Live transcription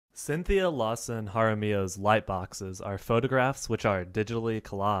Cynthia Lawson Jaramillo's light boxes are photographs which are digitally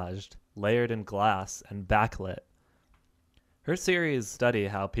collaged, layered in glass, and backlit. Her series study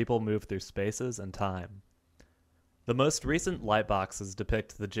how people move through spaces and time. The most recent light boxes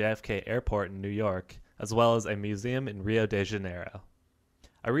depict the JFK airport in New York, as well as a museum in Rio de Janeiro.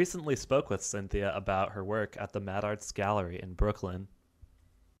 I recently spoke with Cynthia about her work at the Mad Arts Gallery in Brooklyn.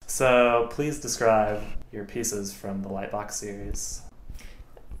 So please describe your pieces from the Lightbox series.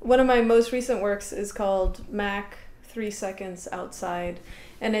 One of my most recent works is called Mac 3 Seconds Outside,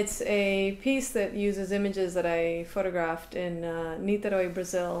 and it's a piece that uses images that I photographed in Niterói,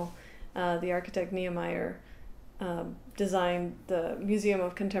 Brazil. The architect Niemeyer designed the Museum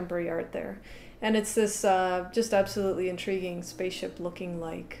of Contemporary Art there. And it's this just absolutely intriguing spaceship-looking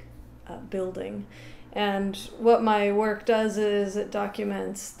like building. And what my work does is it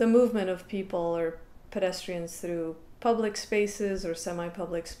documents the movement of people or pedestrians through public spaces or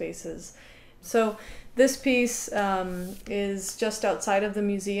semi-public spaces. So this piece is just outside of the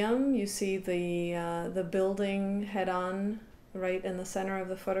museum. You see the building head-on right in the center of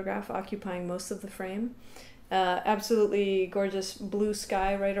the photograph, occupying most of the frame. Absolutely gorgeous blue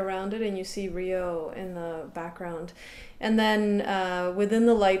sky right around it, and you see Rio in the background. And then within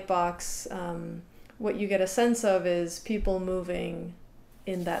the light box, what you get a sense of is people moving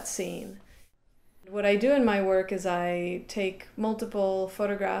in that scene. What I do in my work is I take multiple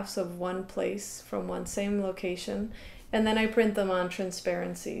photographs of one place from one same location, and then I print them on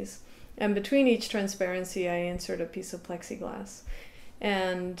transparencies. And between each transparency, I insert a piece of plexiglass.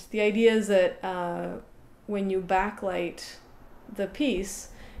 And the idea is that when you backlight the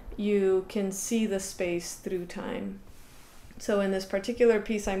piece, you can see the space through time. So in this particular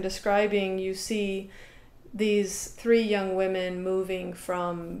piece I'm describing, you see these three young women moving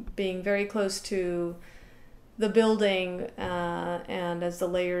from being very close to the building, and as the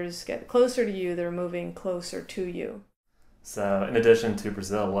layers get closer to you, they're moving closer to you. So in addition to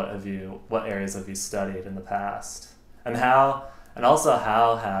Brazil, what areas have you studied in the past? And also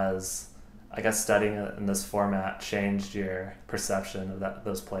how has, I guess, studying in this format changed your perception of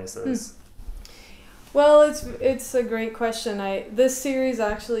those places? Well, it's a great question. This series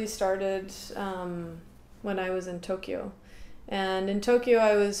actually started when I was in Tokyo. And in Tokyo,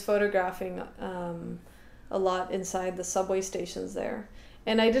 I was photographing a lot inside the subway stations there.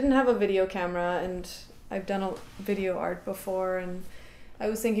 And I didn't have a video camera, and I've done a video art before, and I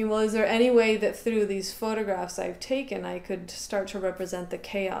was thinking, well, is there any way that through these photographs I've taken, I could start to represent the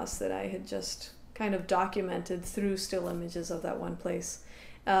chaos that I had just kind of documented through still images of that one place.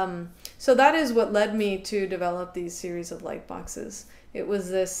 So that is what led me to develop these series of light boxes. It was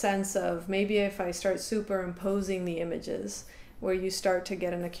this sense of maybe if I start superimposing the images, where you start to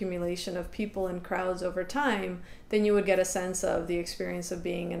get an accumulation of people and crowds over time, then you would get a sense of the experience of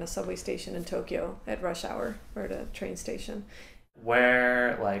being in a subway station in Tokyo at rush hour or at a train station.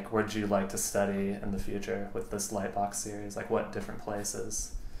 Where would you like to study in the future with this Lightbox series? Like, what different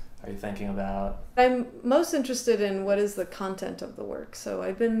places are you thinking about? I'm most interested in what is the content of the work. So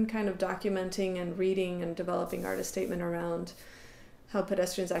I've been kind of documenting and reading and developing artist statement around how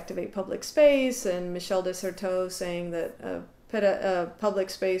pedestrians activate public space, and Michel de Certeau saying that a public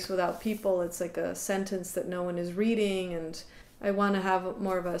space without people, it's like a sentence that no one is reading, and I want to have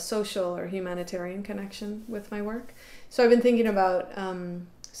more of a social or humanitarian connection with my work. So I've been thinking about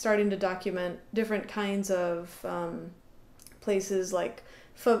starting to document different kinds of places like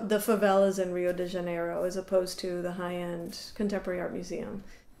the favelas in Rio de Janeiro as opposed to the high-end contemporary art museum.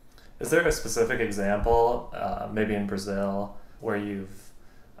 Is there a specific example, maybe in Brazil, where you've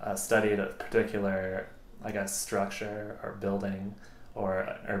studied a particular, I guess, structure or building or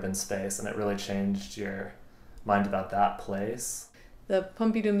an urban space, and it really changed your mind about that place? The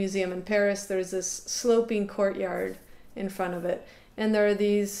Pompidou Museum in Paris, there's this sloping courtyard in front of it, and there are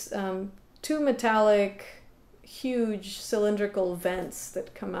these two metallic, huge cylindrical vents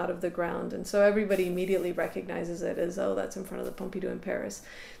that come out of the ground, and so everybody immediately recognizes it as, oh, that's in front of the Pompidou in Paris.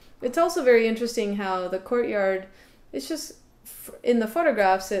 It's also very interesting how the courtyard, it's just, in the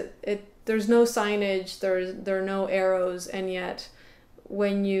photographs, there's no signage, there are no arrows, and yet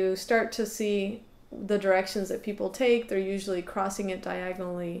when you start to see the directions that people take, they're usually crossing it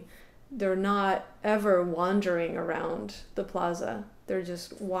diagonally. They're not ever wandering around the plaza. They're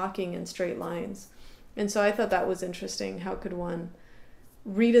just walking in straight lines. And so I thought that was interesting. How could one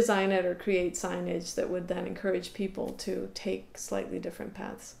redesign it or create signage that would then encourage people to take slightly different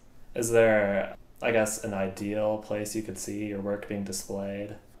paths? Is there, I guess, an ideal place you could see your work being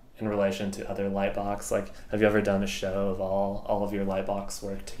displayed in relation to other Lightbox? Like, have you ever done a show of all of your Lightbox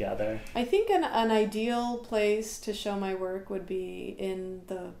work together? I think an ideal place to show my work would be in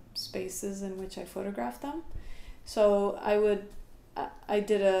the spaces in which I photographed them. So I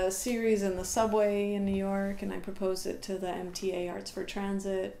did a series in the subway in New York, and I proposed it to the MTA Arts for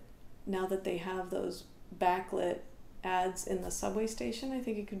Transit. Now that they have those backlit ads in the subway station, I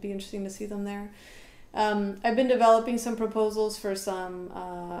think it could be interesting to see them there. I've been developing some proposals for some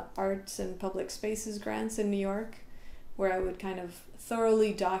arts and public spaces grants in New York, where I would kind of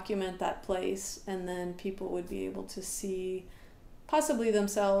thoroughly document that place, and then people would be able to see, possibly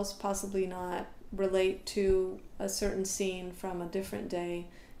themselves, possibly not, relate to a certain scene from a different day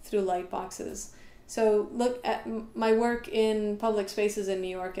through light boxes. So look at my work in public spaces in New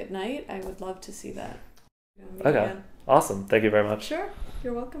York at night. I would love to see that. Okay, awesome. Thank you very much. Sure,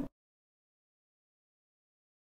 you're welcome.